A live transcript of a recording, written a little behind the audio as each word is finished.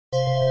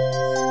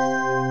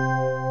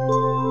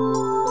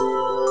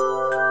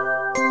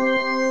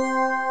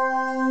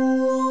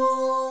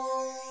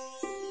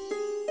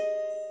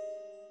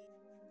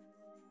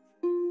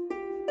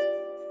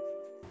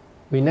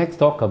We next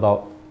talk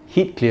about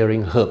heat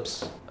clearing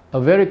herbs. A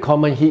very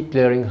common heat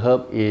clearing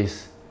herb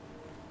is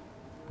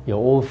your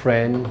old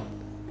friend,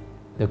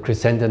 the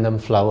chrysanthemum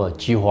flower,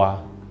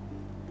 qihua.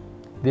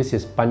 This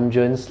is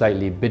pungent,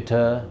 slightly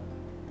bitter,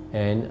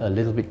 and a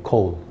little bit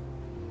cold.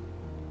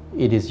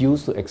 It is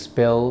used to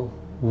expel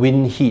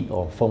wind heat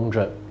or 风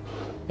热,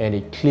 and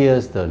it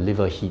clears the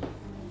liver heat.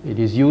 It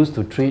is used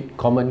to treat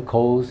common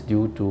colds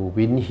due to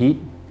wind heat,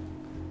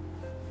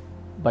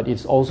 but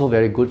it's also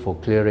very good for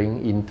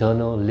clearing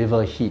internal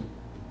liver heat,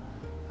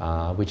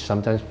 which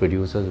sometimes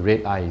produces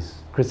red eyes.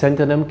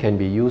 Chrysanthemum can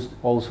be used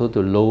also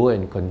to lower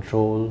and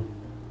control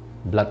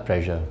blood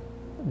pressure.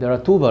 There are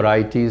two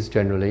varieties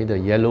generally, the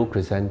yellow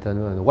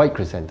chrysanthemum and the white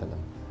chrysanthemum.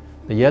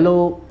 The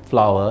yellow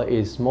flower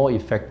is more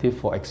effective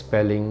for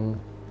expelling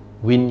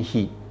wind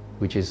heat,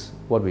 which is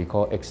what we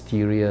call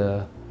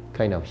exterior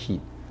kind of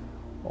heat,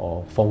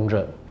 or 风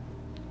热,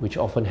 which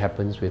often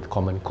happens with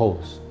common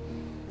colds.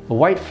 The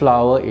white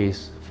flower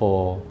is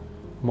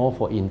more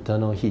for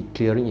internal heat,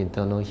 clearing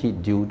internal heat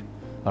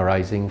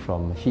arising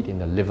from heat in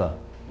the liver,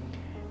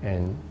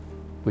 and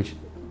which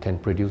can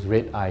produce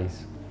red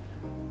eyes.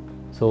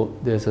 So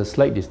there's a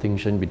slight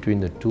distinction between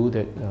the two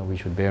that we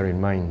should bear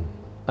in mind.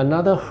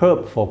 Another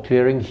herb for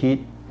clearing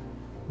heat,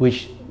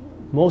 which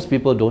most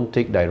people don't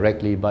take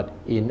directly, but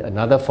in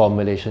another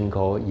formulation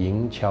called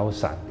Ying Qiao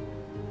San,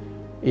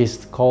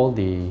 is called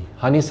the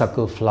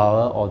honeysuckle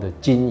flower or the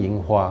Jin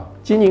Ying Hua.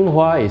 Jin Ying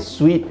Hua is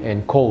sweet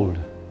and cold.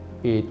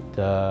 It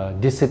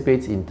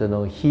dissipates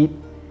internal heat,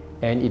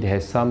 and it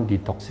has some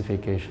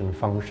detoxification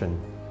function.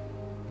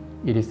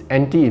 It is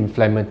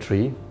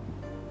anti-inflammatory,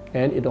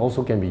 and it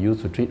also can be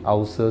used to treat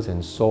ulcers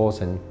and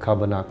sores and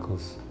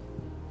carbuncles.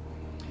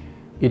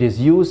 It is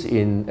used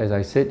in, as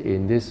I said,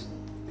 in this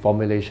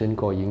formulation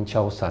called Ying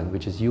Qiao San,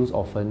 which is used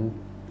often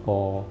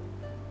for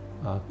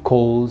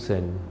colds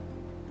and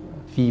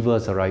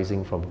fevers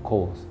arising from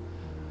colds.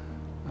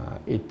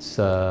 It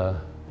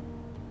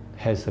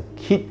has a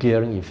heat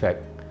clearing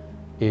effect.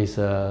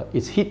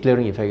 Its heat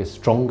clearing effect is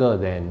stronger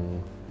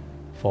than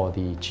for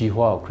the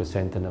qihua or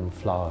chrysanthemum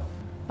flower.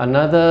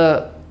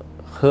 Another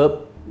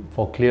herb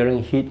for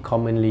clearing heat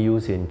commonly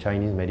used in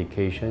Chinese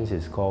medications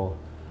is called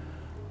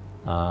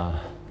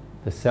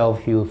the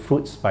self-heal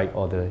fruit spike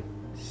or the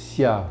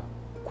xia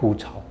ku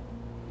cao.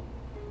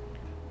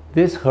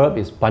 This herb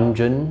is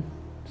pungent,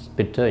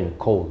 bitter and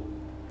cold.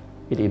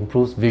 It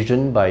improves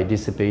vision by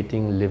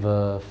dissipating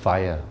liver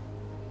fire,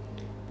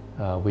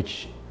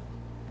 which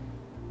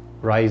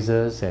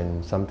rises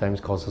and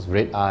sometimes causes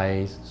red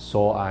eyes,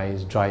 sore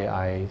eyes, dry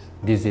eyes,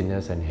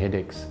 dizziness and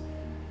headaches.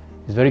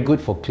 It's very good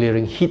for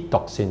clearing heat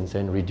toxins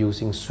and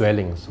reducing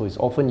swelling, so it's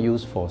often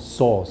used for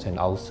sores and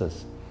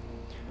ulcers.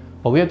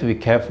 But we have to be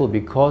careful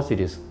because it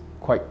is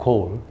quite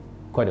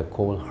a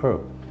cold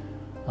herb.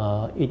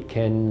 It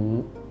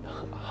can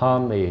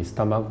harm a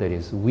stomach that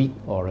is weak,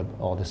 or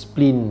the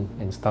spleen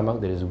and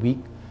stomach that is weak,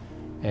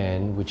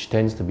 and which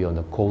tends to be on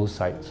the cold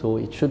side. So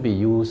it should be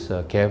used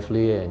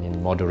carefully and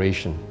in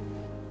moderation.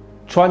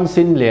 Chuan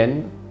Xin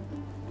Lian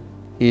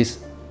is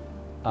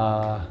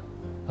a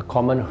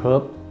common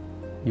herb.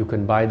 You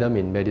can buy them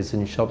in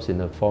medicine shops in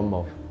the form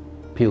of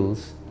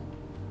pills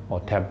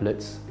or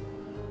tablets.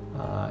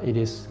 It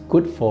is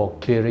good for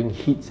clearing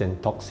heats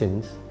and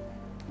toxins,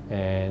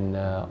 and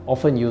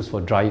often used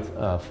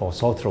for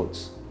sore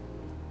throats.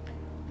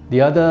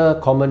 The other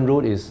common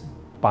root is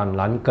Ban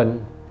Lan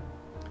Ken,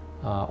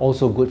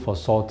 also good for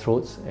sore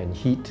throats and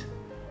heat.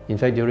 In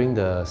fact, during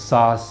the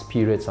SARS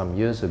period some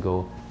years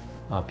ago,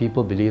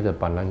 people believed that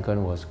Ban Lan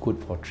Ken was good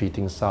for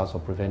treating SARS or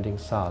preventing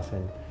SARS,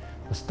 and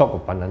the stock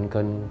of Ban Lan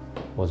Ken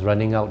was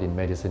running out in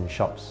medicine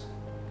shops.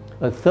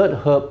 A third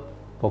herb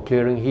for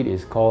clearing heat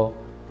is called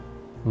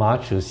Ma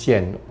Chi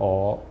Xian,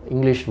 or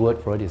English word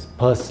for it is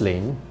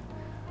purslane.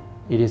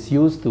 It is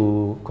used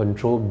to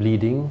control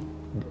bleeding,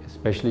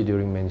 especially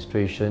during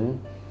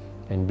menstruation,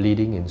 and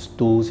bleeding in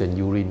stools and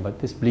urine, but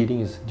this bleeding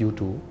is due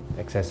to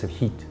excessive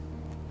heat.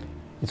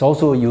 It's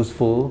also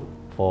useful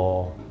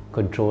for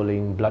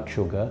controlling blood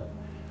sugar.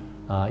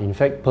 In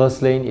fact,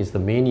 purslane is the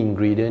main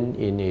ingredient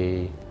in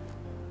a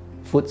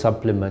food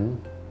supplement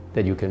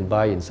that you can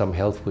buy in some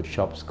health food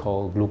shops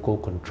called Gluco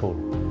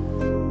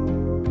Control.